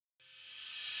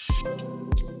I'm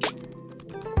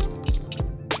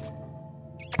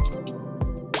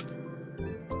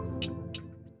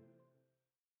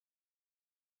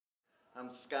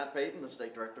Scott Peyton, the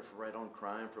State Director for Right on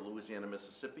Crime for Louisiana,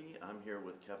 Mississippi. I'm here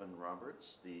with Kevin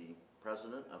Roberts, the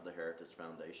President of the Heritage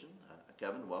Foundation.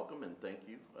 Kevin, welcome and thank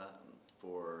you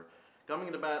for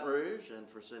coming to Baton Rouge and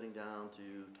for sitting down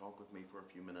to talk with me for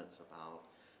a few minutes about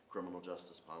criminal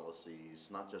justice policies,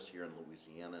 not just here in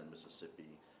Louisiana and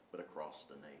Mississippi, but across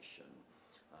the nation.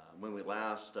 When we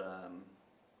last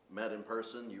met in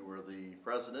person, you were the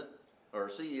President or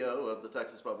CEO of the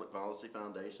Texas Public Policy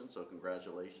Foundation, so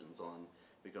congratulations on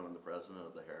becoming the President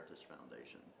of the Heritage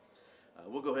Foundation.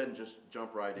 We'll go ahead and just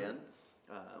jump right in.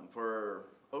 For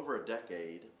over a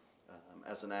decade,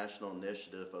 as a national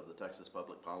initiative of the Texas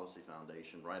Public Policy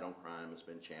Foundation, Right on Crime has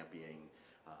been championing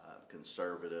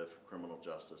conservative criminal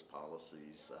justice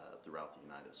policies throughout the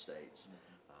United States.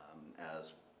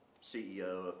 As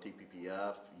CEO of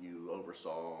TPPF, you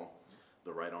oversaw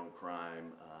the Right on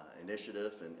Crime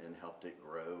initiative and helped it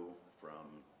grow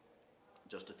from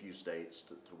just a few states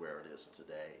to where it is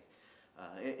today.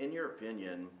 In your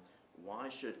opinion, why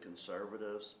should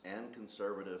conservatives and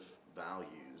conservative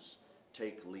values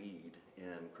take lead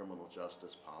in criminal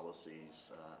justice policies,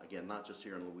 again, not just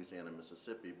here in Louisiana and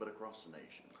Mississippi, but across the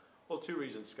nation? Well, two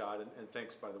reasons, Scott, and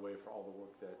thanks, by the way, for all the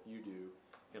work that you do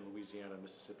in Louisiana,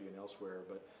 Mississippi, and elsewhere.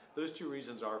 But those two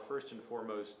reasons are, first and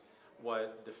foremost,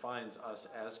 what defines us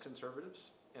as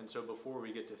conservatives. And so before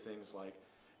we get to things like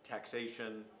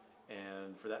taxation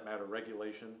and, for that matter,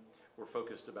 regulation, we're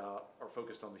focused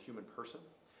on the human person.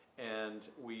 And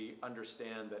we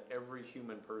understand that every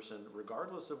human person,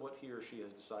 regardless of what he or she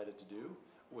has decided to do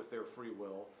with their free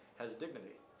will, has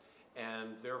dignity. And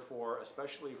therefore,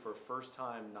 especially for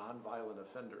first-time nonviolent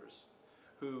offenders,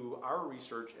 who our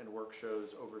research and work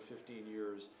shows over 15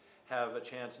 years have a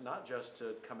chance not just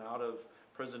to come out of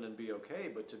prison and be okay,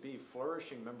 but to be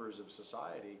flourishing members of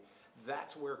society,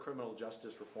 that's where criminal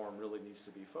justice reform really needs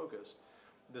to be focused.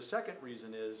 The second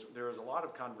reason is there is a lot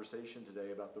of conversation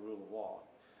today about the rule of law,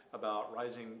 about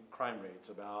rising crime rates,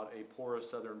 about a porous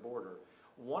southern border.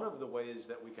 One of the ways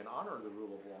that we can honor the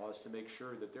rule of law is to make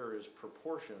sure that there is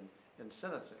proportion in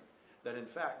sentencing. That in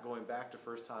fact, going back to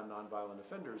first-time nonviolent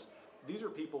offenders, these are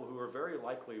people who are very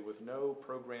likely, with no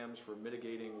programs for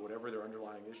mitigating whatever their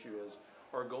underlying issue is,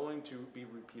 are going to be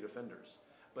repeat offenders.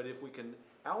 But if we can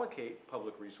allocate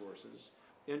public resources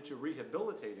into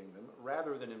rehabilitating them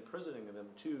rather than imprisoning them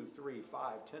 2, 3,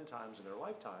 5, 10 times in their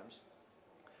lifetimes,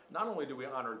 not only do we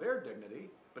honor their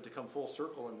dignity, but to come full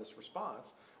circle in this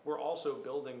response, we're also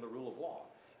building the rule of law.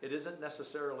 It isn't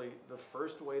necessarily the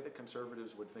first way that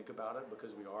conservatives would think about it,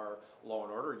 because we are law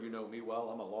and order. You know me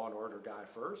well, I'm a law and order guy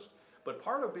first. But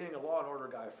part of being a law and order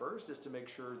guy first is to make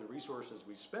sure the resources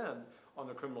we spend on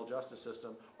the criminal justice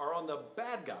system are on the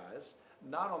bad guys,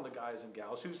 not on the guys and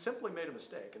gals who simply made a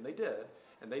mistake, and they did,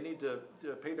 and they need to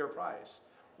pay their price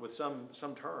with some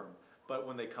term. But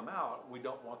when they come out, we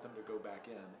don't want them to go back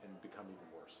in and become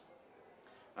even worse.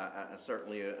 I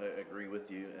certainly agree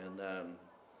with you, and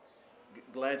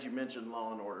glad you mentioned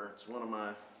Law and Order. It's one of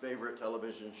my favorite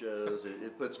television shows.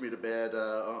 It puts me to bed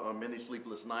on many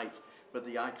sleepless nights. But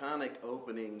the iconic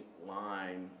opening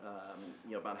line,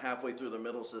 about halfway through the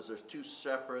middle, says there's two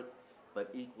separate but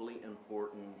equally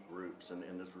important groups, and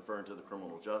it's referring to the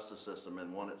criminal justice system.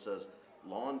 And one, it says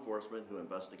law enforcement who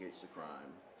investigates the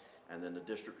crime, and then the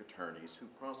district attorneys who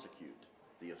prosecute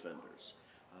the offenders.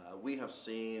 We have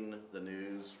seen the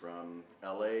news from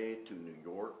LA to New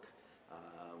York,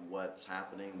 what's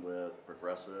happening with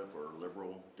progressive or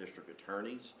liberal district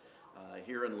attorneys.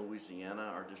 Here in Louisiana,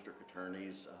 our district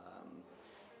attorneys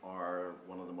are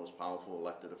one of the most powerful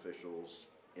elected officials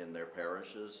in their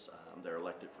parishes. They're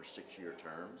elected for 6-year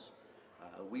terms.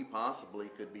 We possibly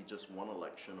could be just one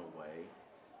election away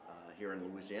here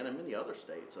in Louisiana and many other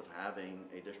states of having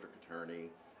a district attorney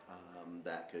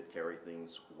that could carry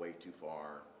things way too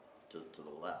far to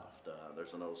the left.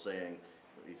 There's an old saying,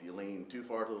 if you lean too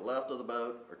far to the left of the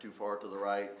boat or too far to the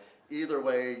right, either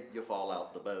way you fall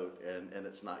out the boat, and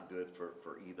it's not good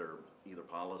for either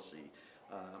policy.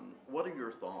 What are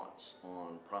your thoughts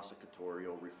on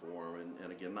prosecutorial reform,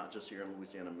 and again, not just here in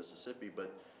Louisiana and Mississippi,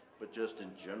 but just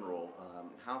in general?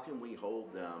 How can we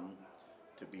hold them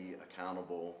to be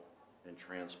accountable and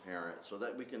transparent so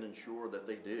that we can ensure that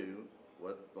they do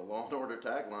what the Law and Order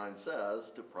tagline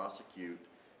says, to prosecute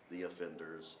the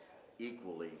offenders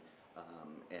equally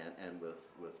and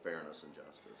with fairness and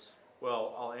justice?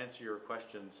 Well, I'll answer your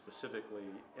question specifically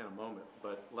in a moment,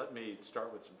 but let me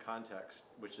start with some context,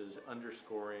 which is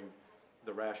underscoring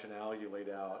the rationale you laid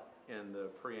out in the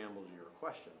preamble to your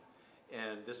question.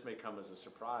 And this may come as a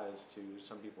surprise to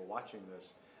some people watching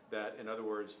this, that in other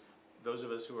words, those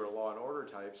of us who are law and order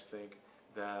types think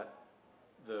that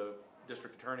the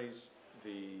district attorneys,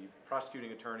 the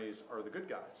prosecuting attorneys are the good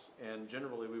guys. And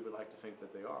generally we would like to think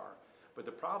that they are. But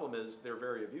the problem is they're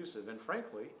very abusive. And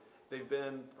frankly, they've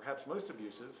been perhaps most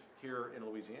abusive here in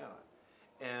Louisiana.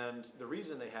 And the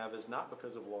reason they have is not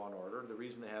because of law and order. The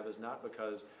reason they have is not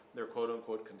because they're quote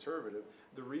unquote conservative.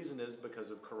 The reason is because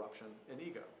of corruption and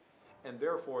ego. And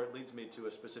therefore it leads me to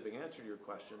a specific answer to your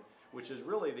question, which is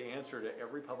really the answer to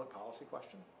every public policy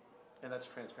question, and that's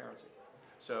transparency.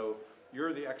 So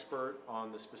you're the expert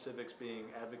on the specifics being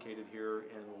advocated here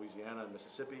in Louisiana and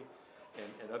Mississippi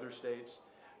and other states.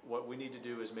 What we need to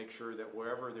do is make sure that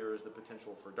wherever there is the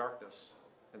potential for darkness,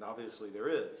 and obviously there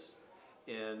is,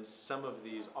 in some of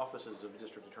these offices of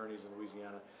district attorneys in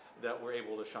Louisiana, that we're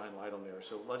able to shine light on there.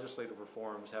 So legislative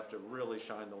reforms have to really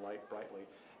shine the light brightly.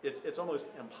 It's almost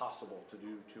impossible to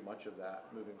do too much of that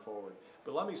moving forward.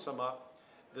 But let me sum up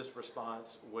this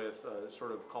response with a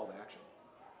sort of call to action.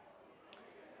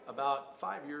 About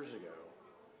 5 years ago,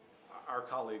 our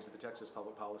colleagues at the Texas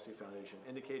Public Policy Foundation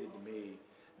indicated to me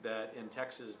that in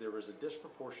Texas there was a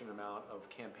disproportionate amount of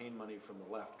campaign money from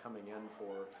the left coming in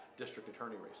for district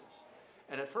attorney races.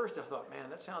 And at first I thought,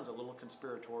 man, that sounds a little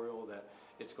conspiratorial, that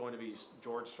it's going to be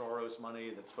George Soros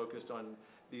money that's focused on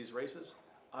these races.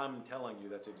 I'm telling you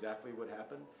that's exactly what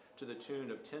happened, to the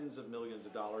tune of tens of millions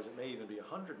of dollars. It may even be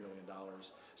 $100 million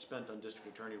spent on district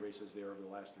attorney races there over the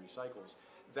last 3 cycles.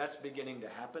 That's beginning to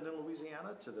happen in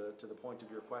Louisiana, to the point of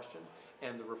your question,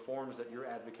 and the reforms that you're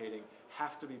advocating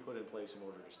have to be put in place in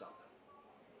order to stop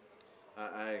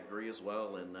that. I agree as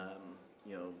well, and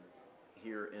you know,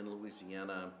 here in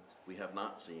Louisiana, we have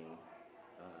not seen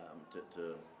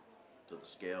to the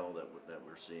scale that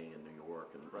we're seeing in New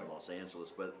York and Los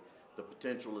Angeles, but the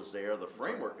potential is there, the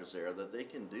framework is there, that they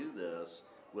can do this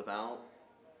without,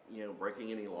 you know,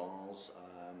 breaking any laws,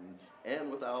 and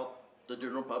without the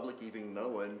general public even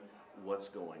knowing what's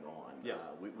going on. Yeah.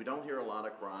 We don't hear a lot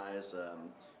of cries.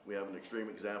 We have an extreme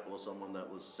example of someone that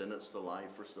was sentenced to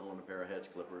life for stealing a pair of hedge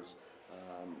clippers,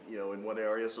 you know, in one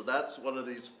area. So that's one of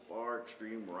these far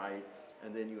extreme right.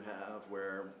 And then you have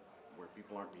where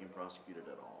people aren't being prosecuted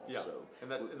at all. Yeah, So,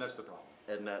 and that's the problem.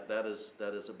 and that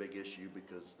is a big issue,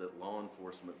 because the law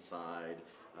enforcement side,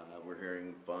 we're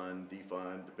hearing fund,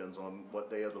 defund, depends on what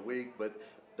day of the week, but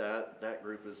that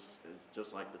group is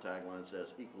just like the tagline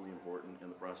says, equally important, and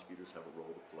the prosecutors have a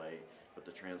role to play, but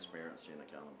the transparency and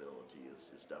accountability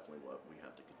is definitely what we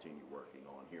have to continue working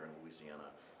on here in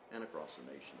Louisiana and across the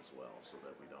nation as well, so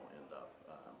that we don't end up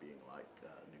being like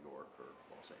New York or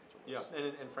Los Angeles. Yeah,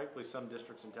 and frankly, some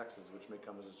districts in Texas, which may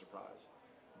come as a surprise,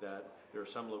 that there are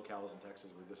some locales in Texas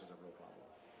where this is a real problem.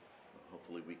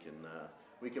 Hopefully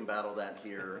we can battle that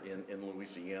here in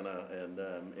Louisiana,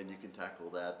 and you can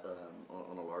tackle that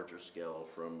on a larger scale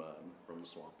from the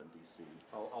swamp in D.C.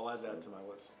 I'll add that to my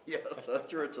list. Yes, I'm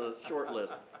sure it's a short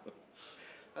list.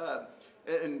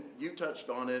 And you touched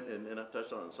on it, and I've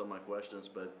touched on it in some of my questions,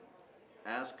 but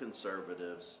as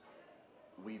conservatives,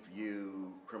 we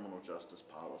view criminal justice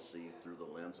policy through the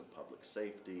lens of public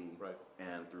safety, right,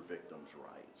 and through victims'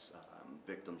 rights.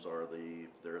 Victims are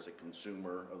there is a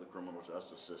consumer of the criminal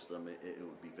justice system, it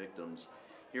would be victims.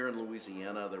 Here in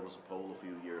Louisiana, there was a poll a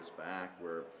few years back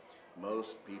where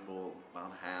most people,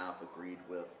 about half, agreed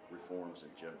with reforms in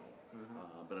general.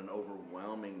 Mm-hmm. But an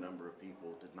overwhelming number of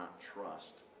people did not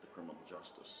trust the criminal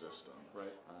justice system.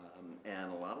 Right.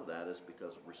 And a lot of that is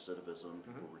because of recidivism,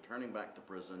 people returning back to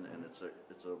prison, and it's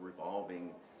a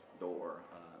revolving door.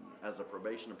 As a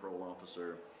probation and parole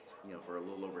officer, you know, for a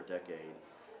little over a decade,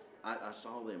 I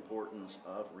saw the importance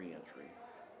of reentry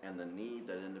and the need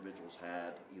that individuals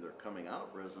had, either coming out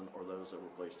of prison or those that were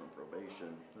placed on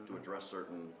probation, to address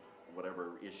certain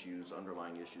whatever issues,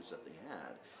 underlying issues that they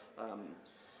had.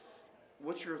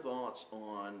 What's your thoughts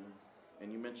on,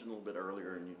 and you mentioned a little bit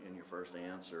earlier in your first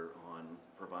answer, on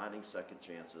providing second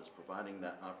chances, providing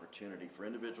that opportunity for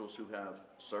individuals who have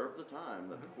served the time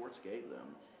that the courts gave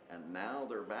them, and now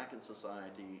they're back in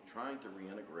society trying to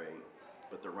reintegrate,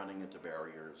 but they're running into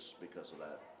barriers because of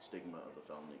that stigma of the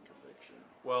felony conviction?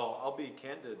 Well, I'll be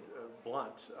candid,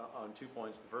 blunt on 2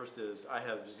 points. The first is I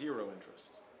have zero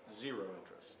interest.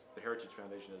 The Heritage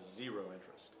Foundation has zero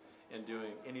interest in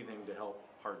doing anything to help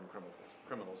harden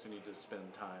criminals who need to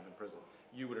spend time in prison.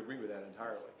 You would agree with that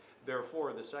entirely. Yes.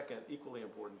 Therefore, the second equally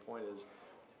important point is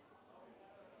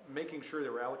making sure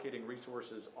that we're allocating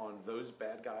resources on those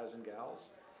bad guys and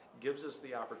gals gives us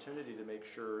the opportunity to make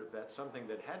sure that something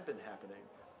that had been happening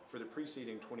for the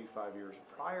preceding 25 years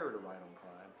prior to right on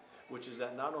crime which is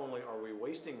that not only are we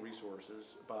wasting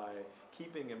resources by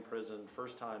keeping in prison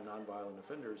first-time nonviolent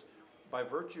offenders, by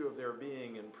virtue of their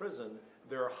being in prison,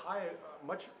 they're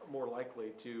much more likely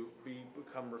to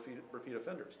become repeat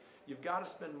offenders. You've got to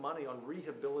spend money on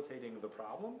rehabilitating the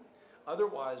problem.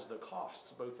 Otherwise, the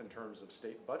costs, both in terms of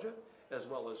state budget as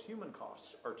well as human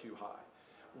costs, are too high.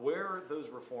 Where those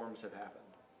reforms have happened,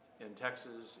 in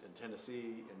Texas, in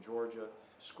Tennessee, in Georgia,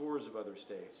 scores of other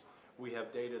states, we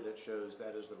have data that shows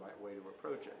that is the right way to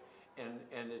approach it.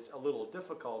 And it's a little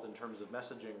difficult in terms of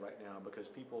messaging right now because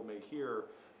people may hear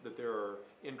that there are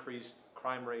increased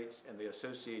crime rates and they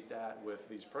associate that with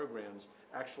these programs.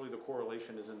 Actually, the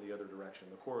correlation is in the other direction.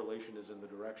 The correlation is in the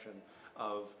direction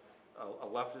of a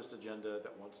leftist agenda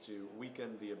that wants to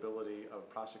weaken the ability of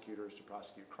prosecutors to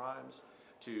prosecute crimes,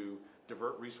 to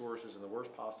divert resources in the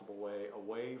worst possible way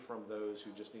away from those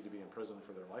who just need to be in prison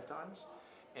for their lifetimes,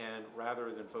 and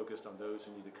rather than focused on those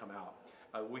who need to come out.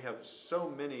 We have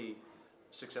so many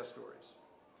success stories,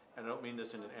 and I don't mean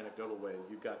this in an anecdotal way.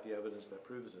 You've got the evidence that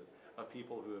proves it, of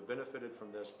people who have benefited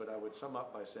from this, but I would sum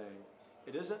up by saying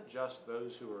it isn't just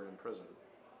those who are in prison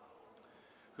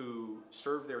who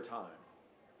serve their time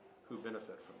who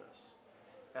benefit from this.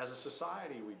 As a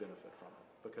society, we benefit from it,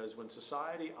 because when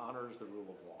society honors the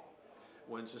rule of law,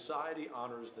 when society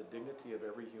honors the dignity of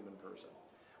every human person,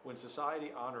 when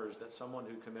society honors that someone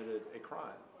who committed a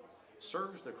crime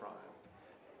serves the crime,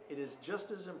 it is just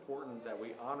as important that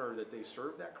we honor that they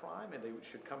serve that crime and they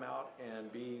should come out and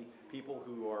be people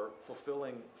who are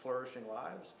fulfilling, flourishing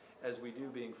lives as we do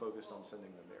being focused on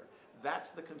sending them there.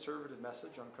 That's the conservative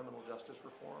message on criminal justice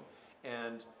reform.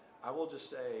 And I will just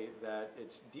say that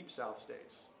it's deep South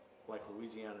states like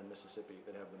Louisiana and Mississippi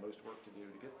that have the most work to do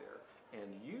to get there. And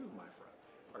you, my friend,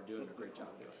 are doing a great job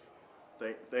doing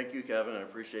it. Thank you, Kevin. I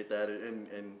appreciate that.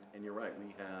 And you're right.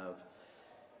 We have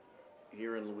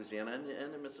here in Louisiana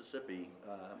and in Mississippi,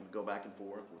 go back and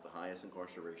forth with the highest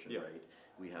incarceration rate.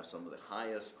 We have some of the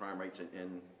highest crime rates,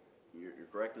 and you're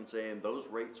correct in saying those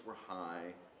rates were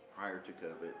high prior to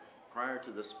COVID, prior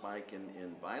to the spike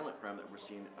in violent crime that we're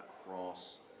seeing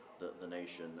across the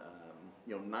nation.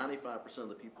 95% of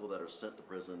the people that are sent to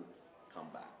prison come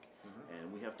back.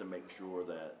 And we have to make sure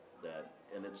that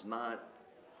and it's not,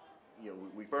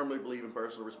 we firmly believe in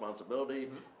personal responsibility.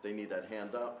 They need that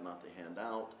hand up, not the hand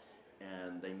out.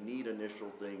 And they need initial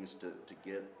things to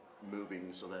get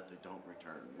moving so that they don't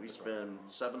return. We spend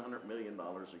 $700 million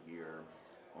a year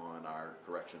on our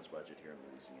corrections budget here in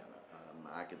Louisiana.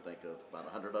 I can think of about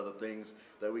 100 other things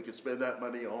that we could spend that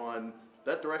money on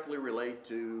that directly relate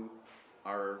to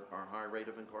our high rate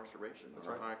of incarceration,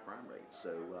 our high crime rates.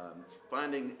 So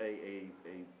finding a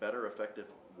better, effective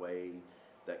way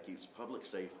that keeps public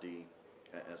safety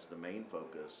as the main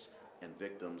focus, and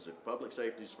victims, if public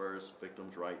safety is first,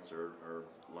 victims' rights are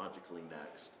logically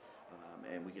next.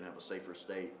 And we can have a safer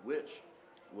state, which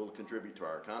will contribute to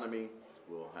our economy.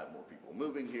 We'll have more people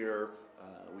moving here.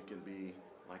 We can be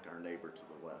like our neighbor to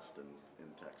the west in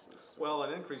Texas. So. Well,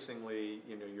 and increasingly,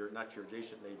 you're not your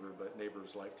adjacent neighbor, but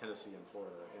neighbors like Tennessee and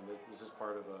Florida. And this is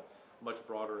part of a much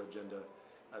broader agenda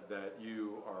that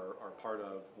you are part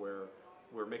of, where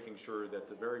we're making sure that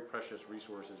the very precious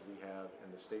resources we have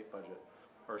in the state budget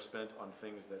are spent on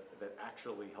things that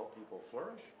actually help people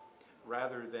flourish,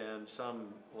 rather than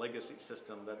some legacy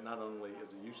system that not only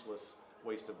is a useless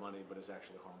waste of money, but is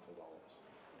actually harmful to all of us.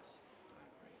 Yes, I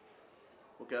agree.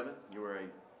 Well, Kevin, you are a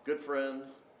good friend,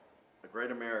 a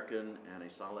great American, and a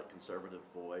solid conservative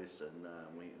voice, and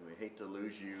we hate to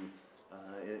lose you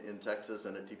in Texas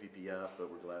and at TPPF,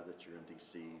 but we're glad that you're in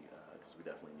D.C. Because we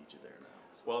definitely need you there now.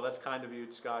 So. Well, that's kind of you,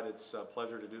 Scott. It's a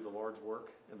pleasure to do the Lord's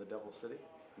work in the Devil City.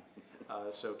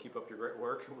 So keep up your great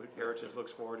work. Heritage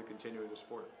looks forward to continuing to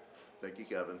support it. Thank you,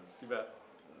 Kevin. You bet.